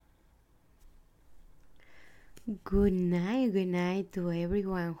Good night to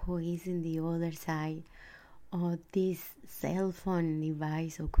everyone who is in the other side of this cell phone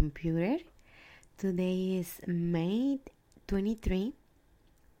device or computer. Today is May 23,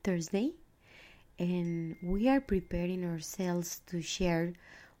 Thursday, and we are preparing ourselves to share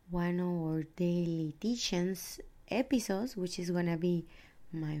one of our daily teachings episodes, which is gonna be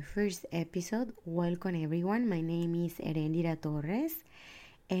my first episode. Welcome everyone. My name is Erendira Torres,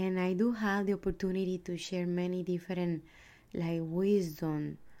 and I do have the opportunity to share many different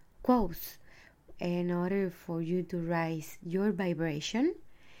wisdom quotes in order for you to raise your vibration.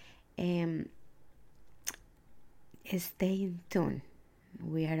 And stay tuned.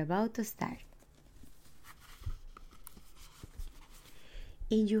 We are about to start.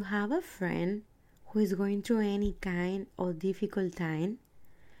 If you have a friend who is going through any kind of difficult time,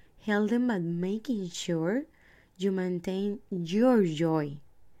 help them by making sure you maintain your joy.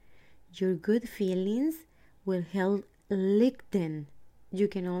 Your good feelings will help lift them. You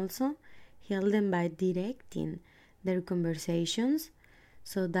can also help them by directing their conversations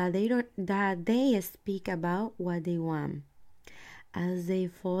so that they speak about what they want. As they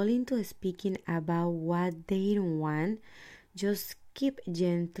fall into speaking about what they don't want, just keep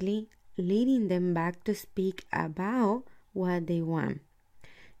gently leading them back to speak about what they want.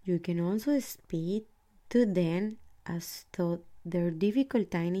 You can also speak to them as though their difficult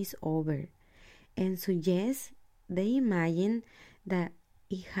time is over and suggest they imagine that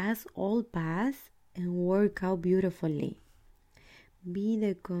it has all passed and worked out beautifully. Be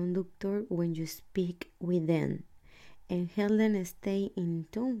the conductor when you speak with them and help them stay in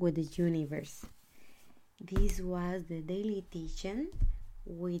tune with the universe. This was the daily teaching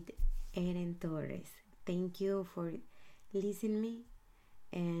with Eren Torres. Thank you for listening me,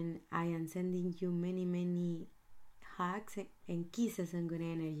 and I am sending you many hugs and kisses and good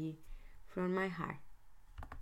energy from my heart.